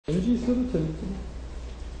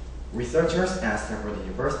Researchers at Stanford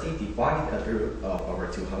University divided a group of over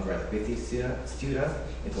 250 students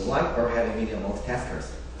into light or heavy medium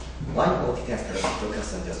multitaskers. Light multitaskers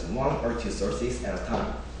focus on just one or two sources at a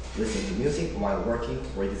time, listening to music while working,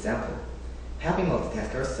 for example. Heavy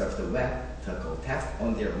multitaskers surf the web, tackle text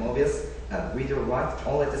on their mobiles, and read or write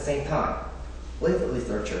all at the same time. Lead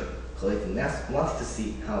researcher Clayton Ness wanted to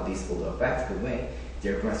see how this would affect the way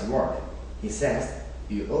their brains work. He says,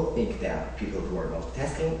 "You all think that people who are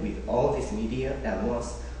multitasking with all this media at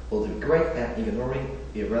once will be great at ignoring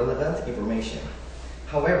irrelevant information.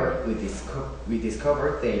 However, we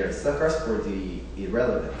discovered they are suckers for the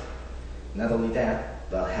irrelevant. Not only that,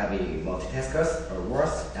 but heavy multitaskers are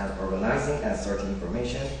worse at organizing and sorting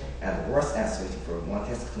information and worse at switching from one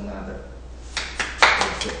task to another."